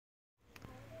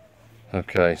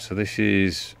Okay, so this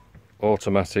is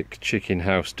automatic chicken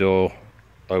house door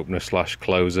opener slash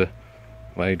closer,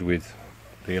 made with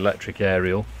the electric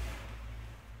aerial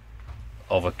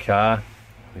of a car.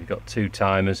 We've got 2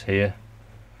 timers here.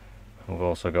 We've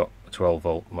also got a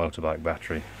 12-volt motorbike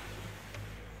battery.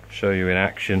 Show you in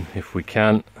action if we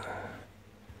can.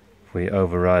 If we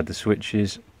override the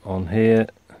switches on here,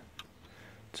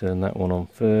 turn that one on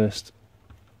first.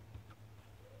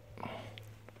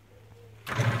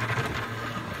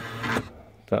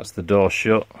 That's the door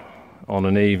shut on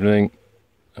an evening,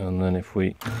 and then if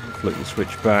we flick the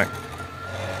switch back,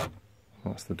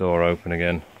 that's the door open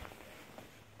again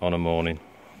on a morning.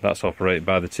 That's operated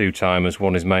by the 2 timers.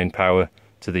 One is main power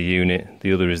to the unit,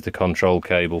 the other is the control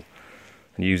cable.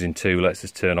 And using 2 lets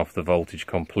us turn off the voltage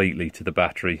completely to the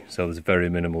battery, so there's very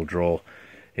minimal draw.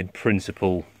 In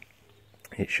principle,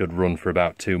 it should run for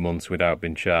about 2 months without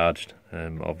being charged.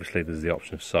 Obviously there's the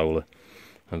option of solar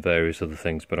and various other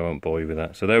things, but I won't bore you with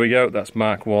that. So there we go, that's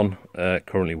Mark 1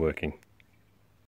 currently working.